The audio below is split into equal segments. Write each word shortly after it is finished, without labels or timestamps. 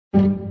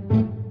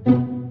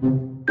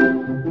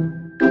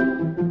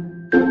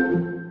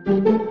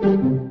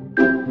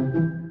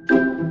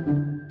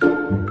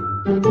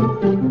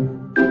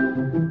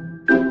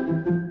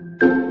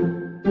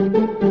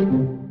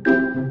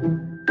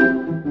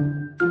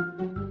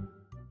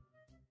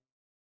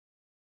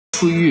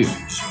出狱，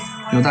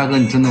刘大哥，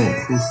你真的我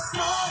哭死。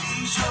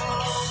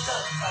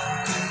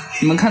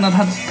你们看到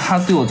他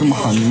对我这么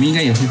好，你们应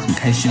该也会很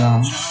开心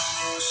啊。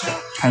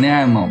谈恋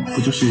爱嘛，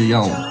不就是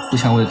要互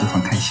相为对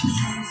方开心？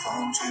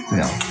对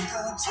啊。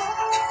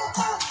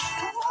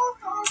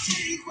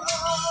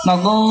老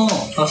公，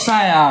好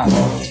晒呀！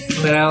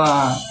回来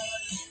了，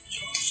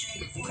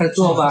快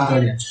坐吧，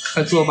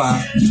快坐吧。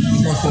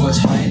要说个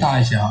差异大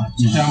一些啊，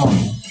这样吗？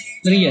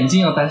那个眼镜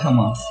要戴上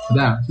吗？不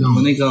戴，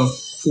我那个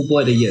富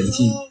boy 的眼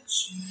镜。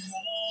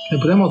哎，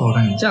不戴帽子好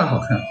看点。这样好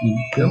看，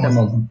不要戴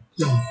帽子。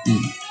这样，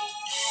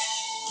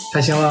开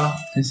心了，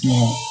开心了，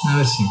那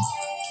就行。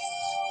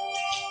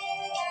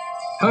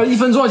还有1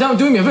分钟，这样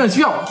丢免费的机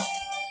票。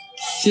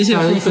谢谢。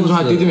还有1分钟，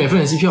还丢免费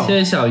的机票。谢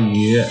谢小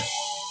鱼，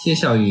谢谢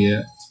小鱼。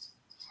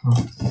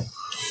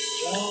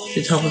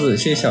谢谢超夫子，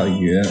谢谢小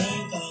鱼。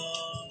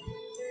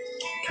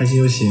开心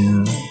就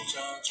行。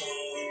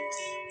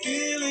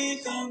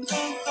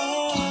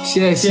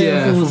谢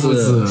谢夫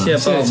子，谢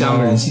谢加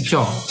盟人气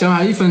票，加盟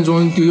还1分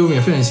钟丢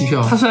免费人气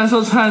票。他虽然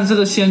说穿这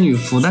个仙女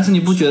服，但是你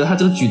不觉得他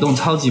这个举动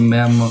超级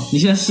man 吗？你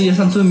现在世界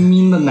上最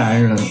man 的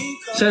男人，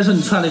虽然说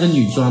你穿了一个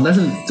女装，但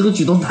是这个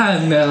举动太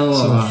man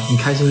了，是吧？你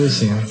开心就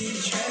行。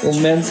我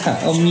man 惨，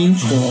我 man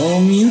死，我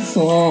man 死。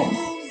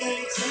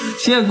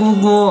谢谢姑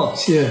姑，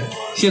谢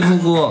谢姑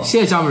姑，谢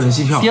谢加盟人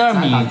气票，第2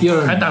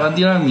名，还打了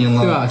第2名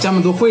了，对吧？加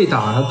盟都会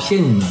打，他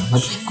骗你们，他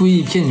故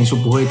意骗你说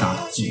不会打，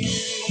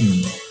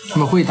他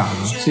们会打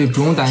的，所以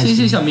不用担心。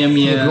谢谢小绵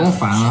绵，也不用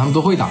烦了，他们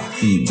都会打。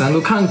咱都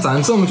看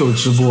咱这么久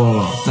直播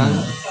了，咱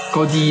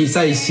高低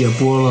在一起也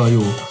播了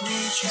有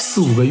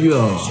4、5个月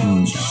了，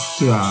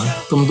对吧？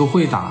他们都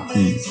会打，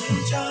你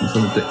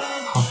说的对。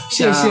好，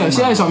谢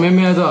谢小绵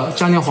绵的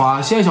嘉年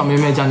华，谢谢小绵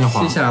绵嘉年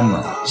华，谢谢阿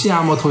毛，谢谢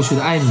阿毛同学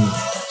的爱你，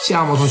谢谢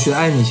阿毛同学的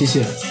爱你，谢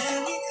谢。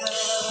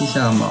谢谢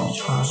阿毛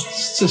啊，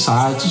这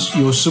啥呀？这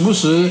有时不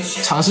时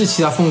尝试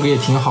其他风格也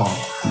挺好。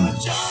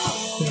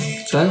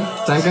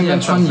咱刚刚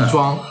穿女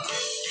装，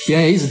别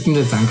人也一直盯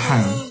着咱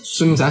看，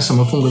说明咱什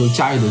么风格都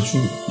驾驭得住。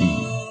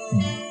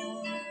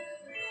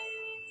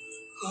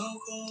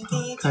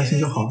开心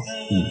就好。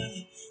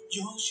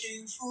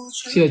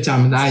谢谢家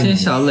人们的爱，谢谢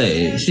小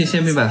磊，谢谢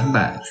鲜品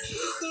100%，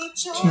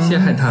谢谢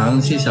海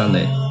棠，谢谢小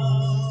磊。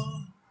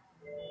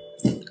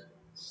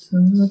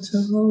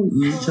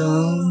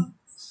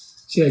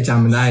谢谢家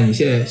人们的爱你，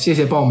谢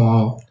谢豹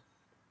猫。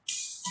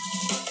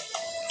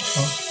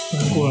好，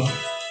难过了。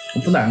我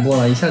不难过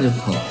了，一下就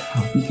好了。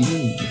好，你鼻子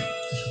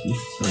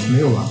没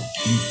有吧？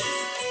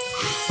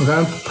我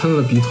刚才喷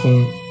了鼻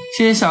通。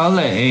谢谢小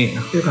磊，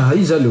这感觉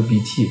一直在流鼻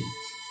涕。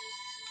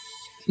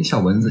谢谢小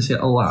蚊子，谢谢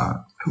欧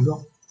儿。看不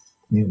到，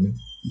没有。很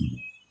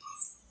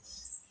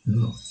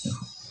好，很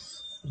好。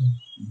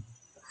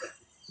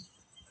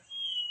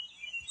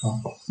好，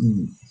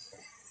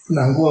不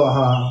难过了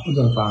哈，不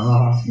整烦了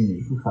哈，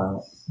不烦了，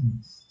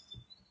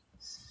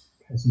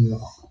开心就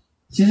好。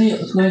其实我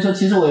跟你说，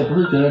其实我也不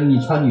是觉得你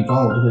穿女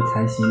装我就会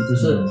开心，只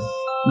是你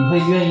会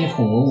愿意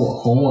哄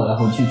我，然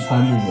后去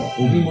穿这个。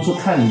我并不是说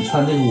看你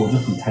穿这个我就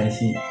很开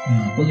心，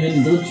我觉得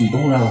你这个举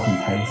动让我很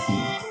开心。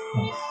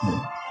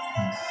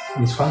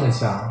你穿得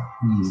下，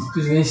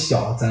就是有点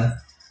小，咱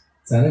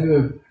那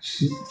个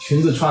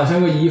裙子穿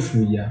像个衣服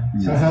一样，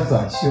像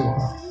短袖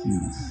啊。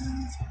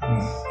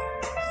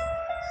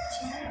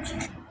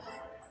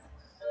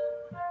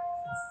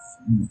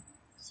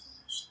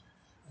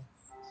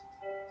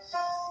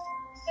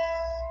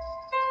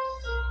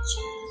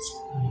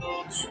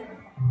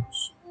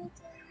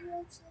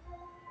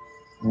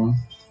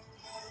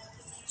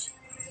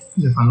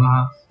你烦了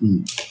哈。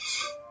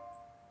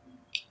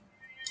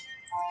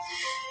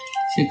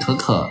谢谢可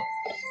可，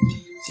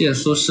谢谢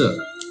苏轼，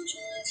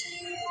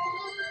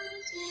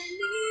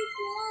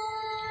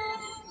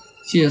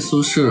谢谢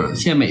苏轼，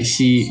谢谢美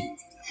西。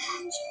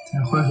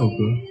再换首歌。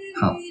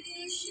好。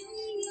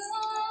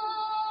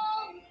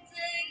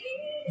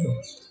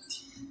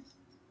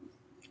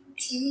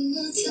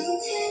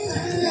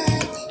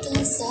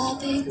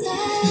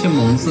谢谢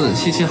萌子，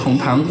谢谢红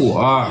糖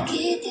果。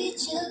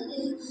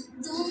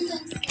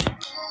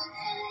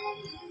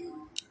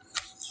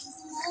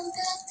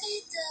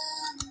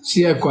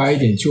谢谢乖一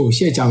点就，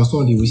谢谢家人们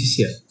送的礼物，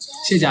谢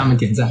谢家人们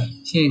点赞，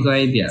谢谢乖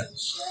一点。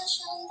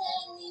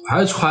我还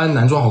是穿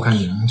男装好看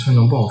点，穿女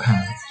装不好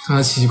看，看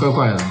着奇奇怪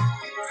怪的，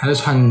还是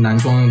穿男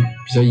装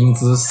比较英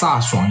姿飒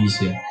爽一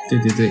些。对，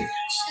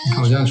你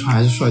看我这样穿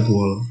还是帅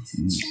多了。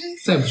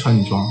再不穿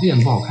女装一点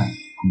都不好看。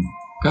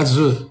刚才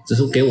只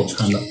是给我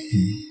穿的，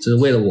只是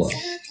为了我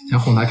想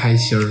哄他开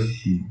心儿。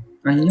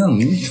哎，你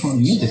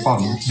也得报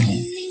名。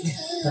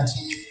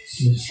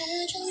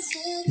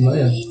怎么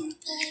呀？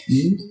我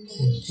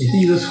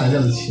第一次穿这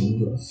样的裙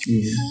子，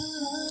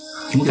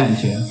什么感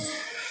觉？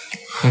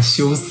很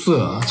羞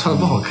涩，穿的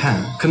不好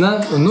看。可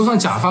能我弄上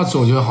假发之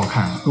后就会好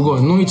看，如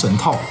果弄一整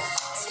套，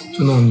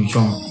就那种女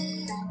装，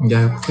应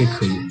该会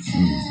可以。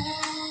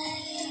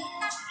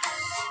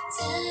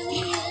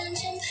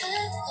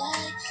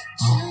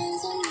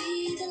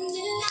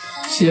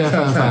谢谢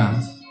范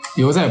范，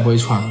以后再也不会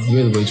穿，一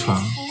辈子不会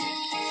穿，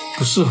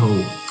不适合我，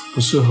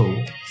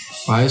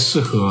我还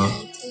适合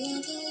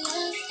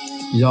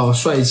比较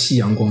帅气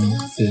阳光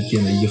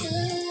点的衣服。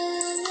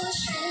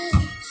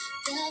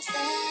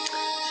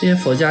谢谢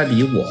佛家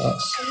理我。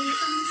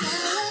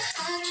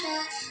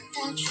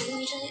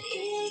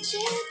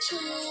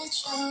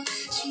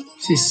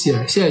谢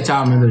谢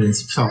家人们的人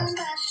气票，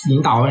已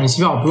经打完人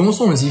气票，不用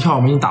送人气票，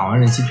我们已经打完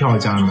人气票了，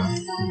家人们，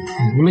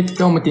你们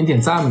给我们点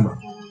赞吧。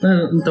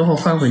那你等会儿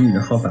换回你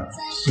的号吧。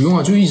不用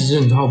啊，就一直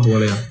这套播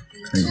了呀。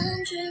可以。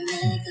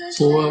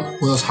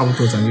播到差不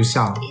多咱就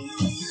下了。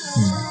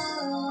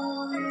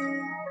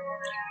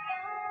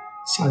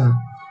下单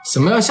什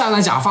么要下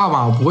单假发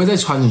吧？我不会再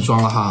穿女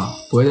装了哈，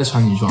不会再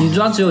穿女装。女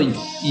装只有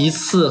一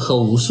次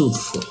和无数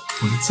次。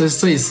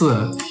这一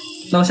次。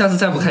那我下次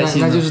再不开心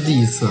那就是第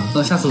一次。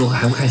那下次我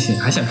还不开心，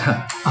还想看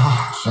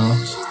啊？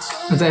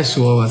那再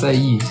说吧，再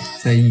议。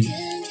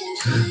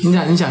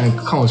你想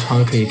看我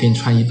穿，可以给你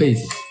穿一辈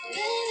子。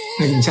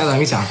那你下单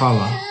个假发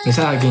吧，我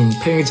下来给你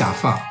配个假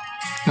发，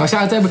然后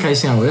下来再不开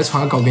心了，我再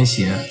穿个高跟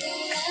鞋，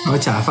然后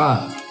假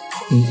发、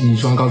女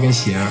装、高跟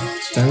鞋，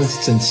咱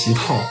整齐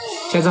套。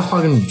现在再画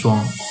个女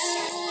装。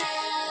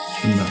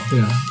真的？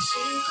对啊。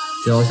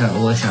只要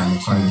我想的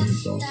话，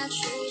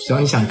只要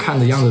你想看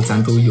的样子，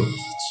咱都有。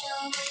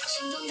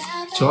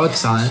主要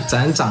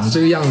咱长这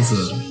个样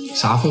子，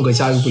啥风格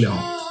驾驭不了，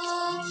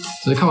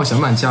只是看我想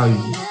不想驾驭。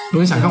如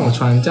果你想看我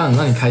穿这样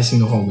让你开心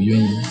的话，我愿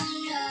意。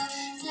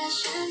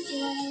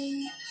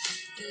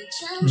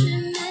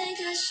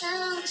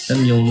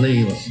真流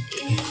泪了。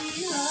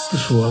不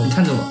说了，你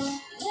看着我。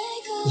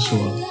不说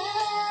了。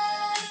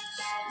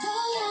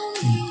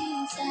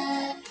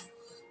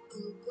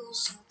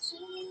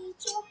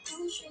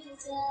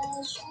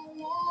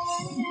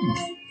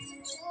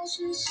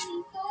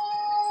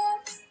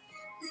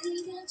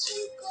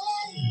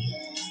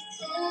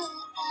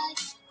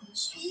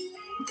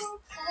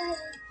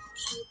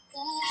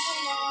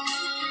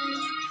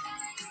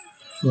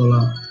说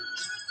了。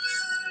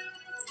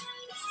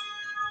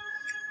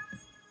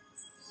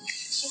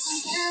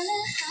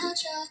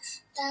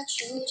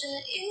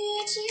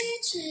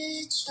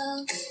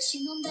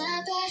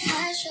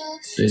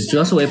对，主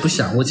要是我也不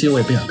想，其实我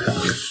也不想看。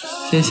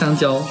先香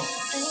蕉。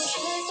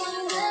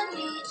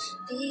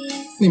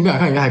那你不想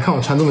看，你还看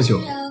我穿这么久，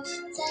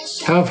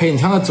还要陪你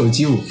跳到走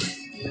鸡舞。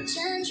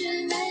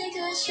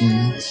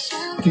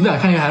你不想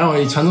看，你还让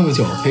我穿这么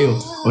久陪我。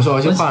我说我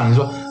要去换了，你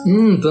说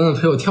等等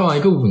陪我跳完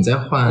一个舞你再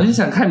换。我就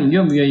想看你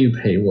愿不愿意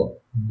陪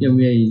我，愿不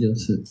愿意就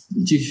是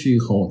继续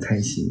哄我开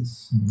心。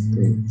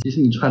对，其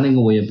实你穿那个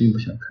我也并不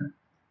想看。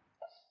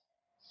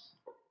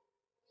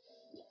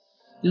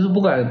就是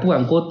不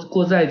管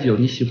过再久，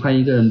你喜欢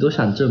一个人都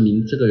想证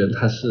明这个人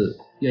他是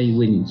愿意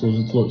为你做，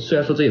虽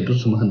然说这也不是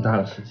什么很大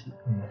的事情，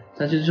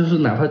但是就是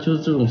哪怕就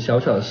是这种小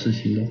小的事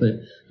情都会，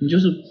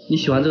你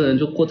喜欢这个人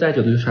就过再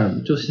久就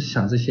是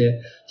想这些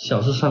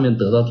小事上面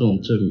得到这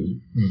种证明，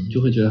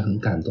就会觉得很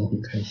感动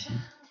很开心。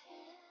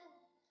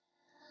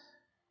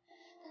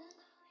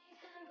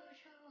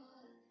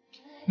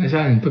那现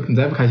在你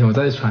再不开心，我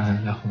再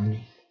穿来哄你。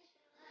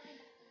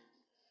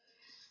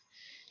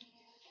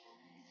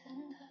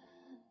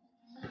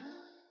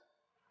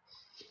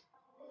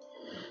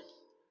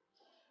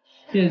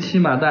谢谢骑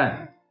马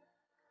带，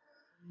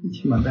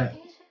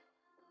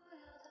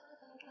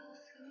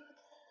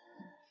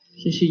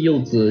谢谢柚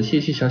子，谢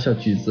谢小小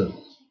橘子，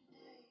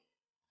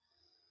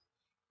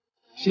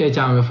谢谢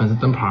家人们粉丝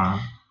灯牌，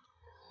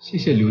谢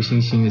谢刘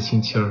星星的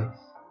亲亲儿。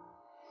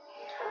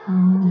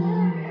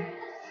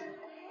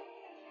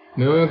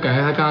没有人感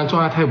觉他刚刚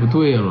状态太不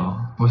对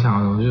了，我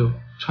就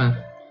穿，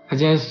他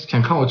今天想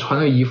看我穿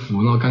那个衣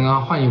服，那我刚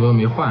刚换衣服都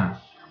没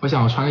换，我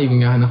想我穿的衣服应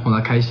该还能哄他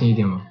开心一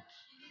点嘛。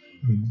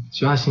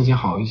希望他心情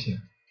好一些。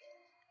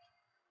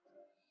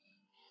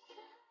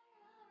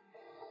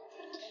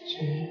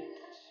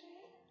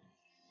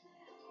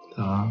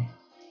咋了？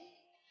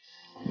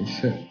没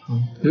事。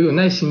有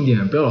耐心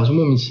点，不要老是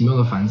莫名其妙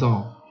的烦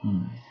躁。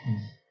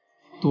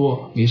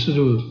没事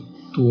就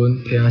多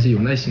培养一些有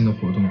耐心的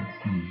活动。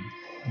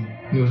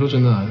你有时候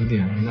真的有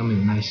点没那么有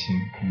耐心。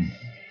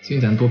所以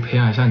咱多培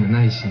养一下你的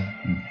耐心。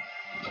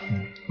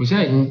我现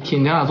在已经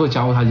天天做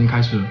家务，他已经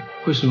开始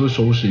会时不时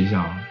收拾一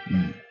下了。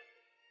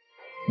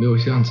没有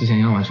像之前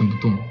一样完全不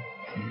动。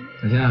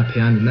咱现在培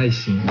养点耐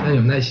心，但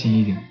有耐心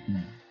一点。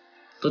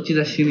都记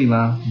在心里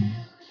啦。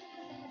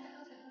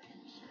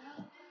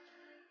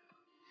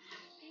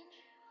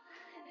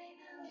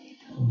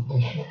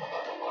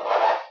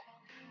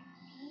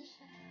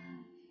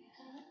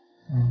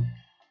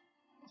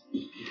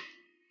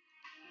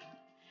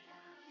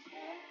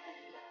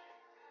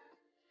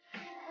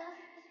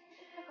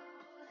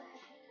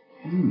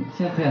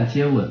现在可想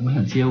接吻，我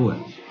想接吻。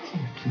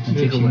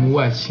接个吻，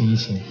外亲一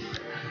亲。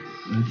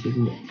接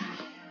个吻。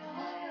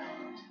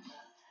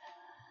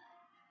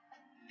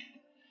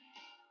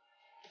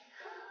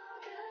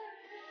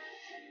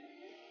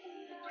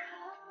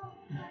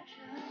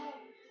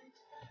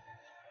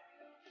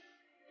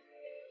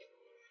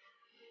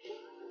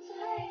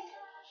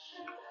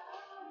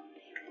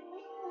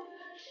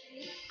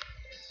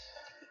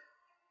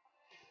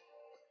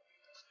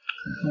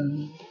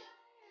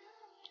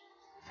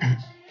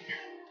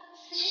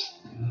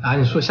啊，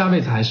你说下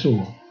辈子还是我，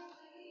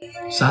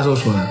啥时候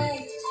说的？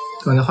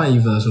刚才换衣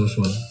服的时候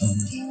说的。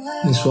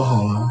你说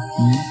好了。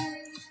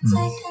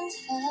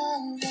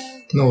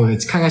那我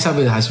看看下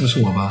辈子还是不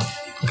是我吧，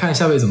我看看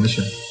下辈子怎么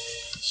选，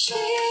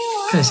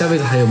看下辈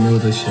子还有没有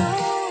得选。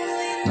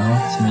然后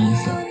什么意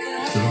思？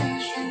对吧？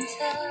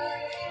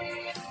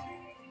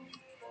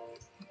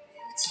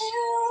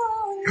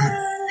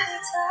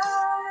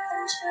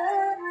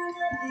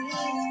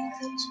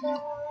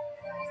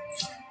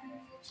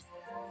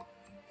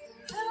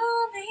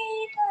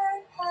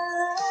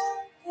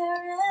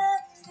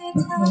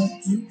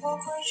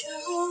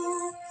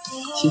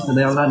气死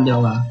的要烂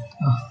掉了啊！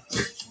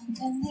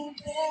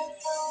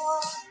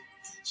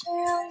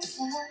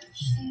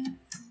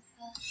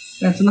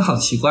但真的好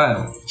奇怪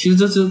哦。其实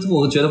这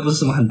我觉得不是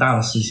什么很大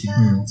的事情，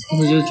但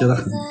是就觉得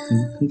很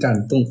感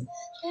动。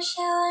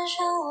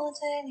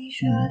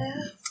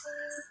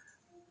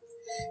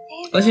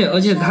而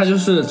且他就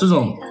是这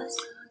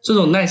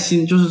种耐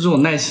心，就是这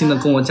种耐心的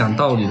跟我讲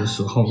道理的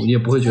时候，也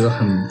不会觉得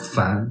很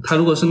烦。他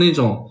如果是那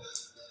种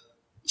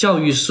教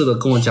育式的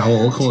跟我讲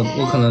我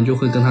可能就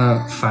会跟他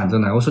反着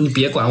来，我说你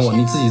别管我，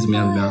你自己怎么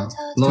样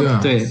怎么样。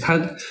对他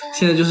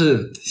现在就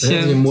是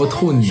先摸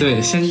透你，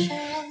对，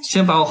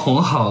先把我哄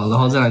好，然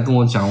后再来跟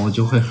我讲，我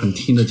就会很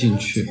听得进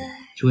去，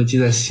就会记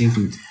在心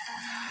里，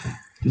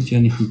就觉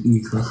得你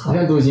很好。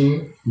现在都已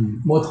经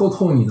摸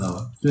透你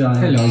了，对啊，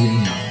太了解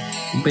你了，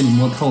被你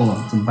摸透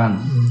了，怎么办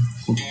呢？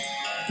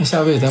那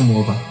下辈子再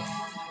摸吧，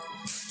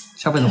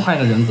下辈子换一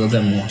个人格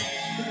再摸。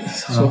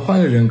说换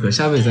个人格，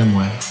下辈子再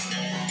摸呀。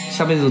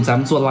下辈子咱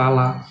们做拉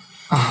拉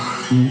啊，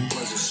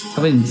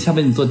下辈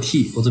子你做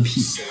T， 我做 P，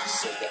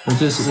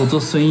 我做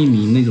孙一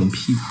鸣那种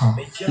P，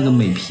 那种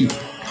美 P，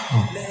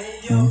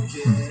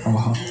 好不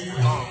好？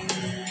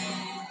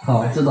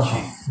好，这都好。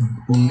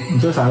你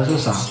说啥就说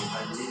啥，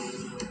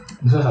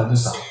你说啥就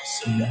啥。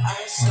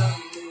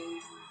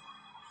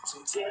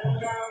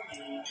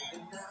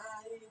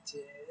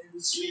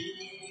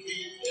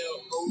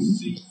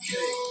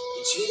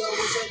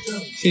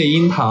谢谢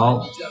樱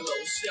桃，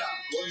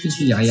谢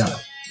谢雅雅。